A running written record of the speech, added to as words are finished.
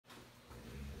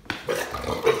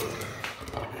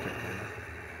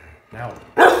out.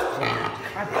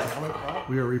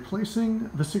 We are replacing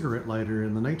the cigarette lighter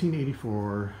in the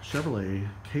 1984 Chevrolet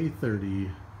K30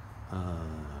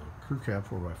 Crew Cab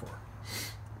 4x4,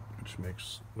 which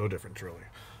makes no difference really.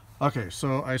 Okay,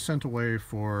 so I sent away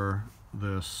for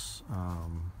this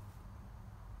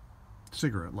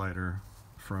cigarette lighter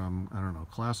from, I don't know,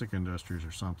 Classic Industries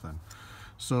or something.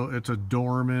 So it's a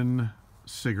Dorman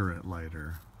cigarette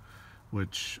lighter,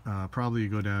 which probably you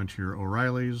go down to your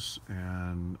O'Reilly's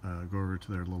and go over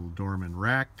to their little Dorman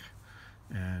rack,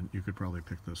 and you could probably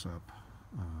pick this up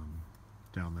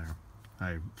down there.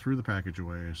 I threw the package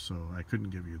away, so I couldn't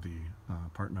give you the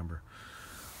part number.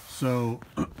 So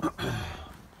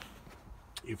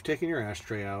you've taken your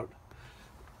ashtray out,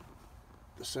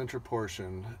 the center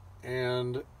portion,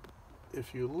 and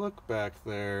if you look back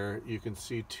there, you can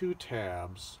see two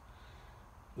tabs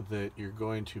that you're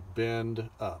going to bend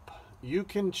up. You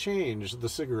can change the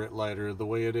cigarette lighter the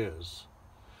way it is.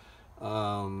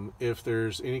 If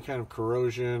there's any kind of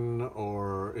corrosion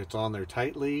or it's on there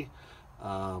tightly,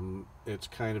 it's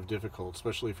kind of difficult,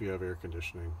 especially if you have air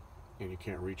conditioning and you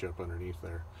can't reach up underneath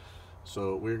there.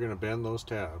 So we're going to bend those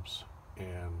tabs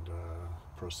and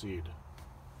proceed.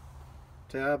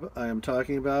 Tab I am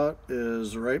talking about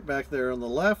is right back there on the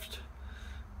left,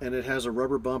 and it has a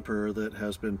rubber bumper that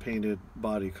has been painted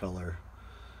body color.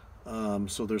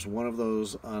 So there's one of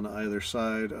those on either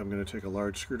side. I'm going to take a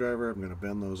large screwdriver, I'm going to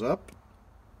bend those up.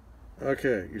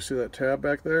 Okay, you see that tab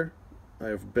back there? I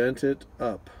have bent it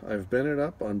up. I've bent it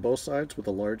up on both sides with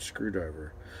a large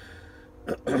screwdriver.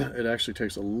 It actually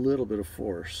takes a little bit of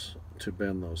force to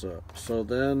bend those up. So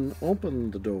then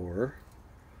open the door,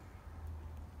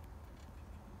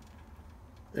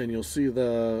 and you'll see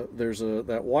there's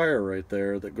that wire right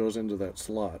there that goes into that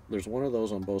slot. There's one of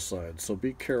those on both sides, so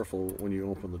be careful when you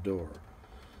open the door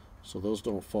so those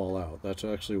don't fall out. That's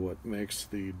actually what makes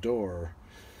the door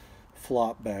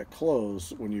flop back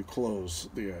closed when you close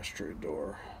the ashtray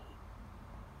door.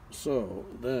 So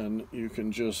then you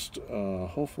can just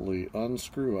hopefully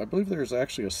unscrew. I believe there's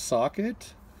actually a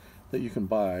socket that you can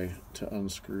buy to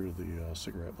unscrew the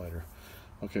cigarette lighter.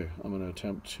 Okay, I'm going to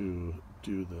attempt to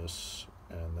do this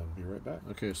and then be right back.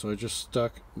 Okay, so I just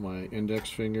stuck my index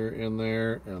finger in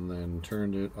there and then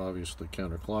turned it obviously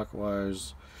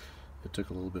counterclockwise. It took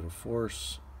a little bit of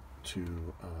force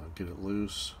to get it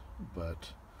loose,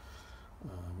 but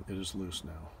it is loose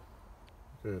now.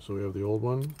 Okay, so we have the old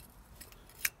one,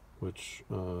 which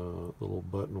the little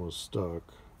button was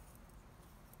stuck,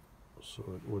 so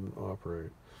it wouldn't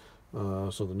operate.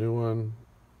 So the new one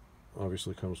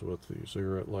obviously comes with the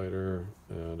cigarette lighter,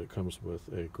 and it comes with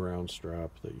a ground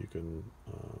strap that you can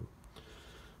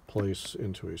place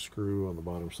into a screw on the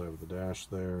bottom side of the dash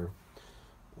there.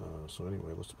 So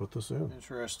anyway, let's put this in.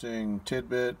 Interesting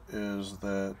tidbit is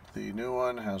that the new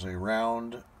one has a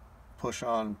round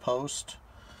push-on post.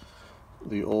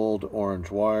 The old orange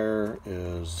wire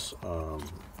is a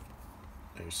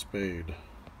spade.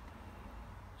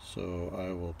 So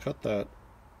I will cut that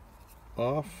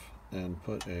off and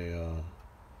put a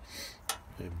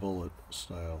bullet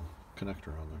style connector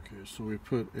on there. Okay, so we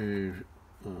put a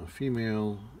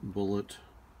female bullet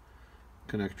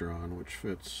connector on, which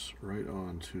fits right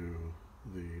onto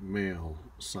the male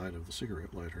side of the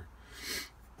cigarette lighter.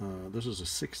 This is a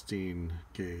 16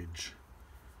 gauge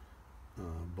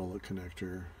bullet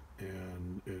connector,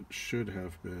 and it should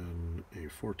have been a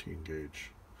 14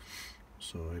 gauge.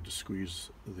 So I had to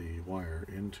squeeze the wire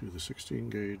into the 16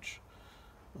 gauge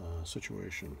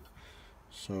situation.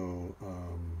 So,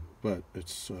 but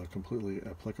it's completely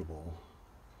applicable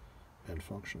and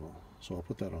functional. So I'll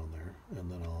put that on there,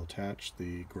 and then I'll attach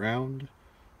the ground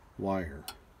wire.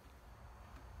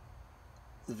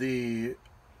 The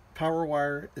power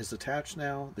wire is attached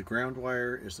now. The ground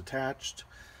wire is attached.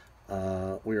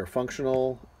 We are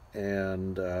functional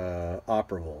and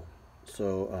operable.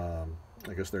 So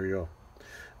I guess there you go.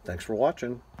 Thanks for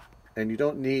watching. And you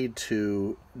don't need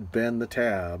to bend the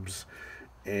tabs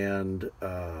and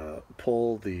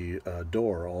pull the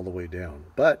door all the way down,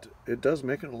 but it does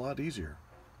make it a lot easier,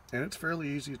 and it's fairly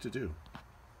easy to do.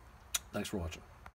 Thanks for watching.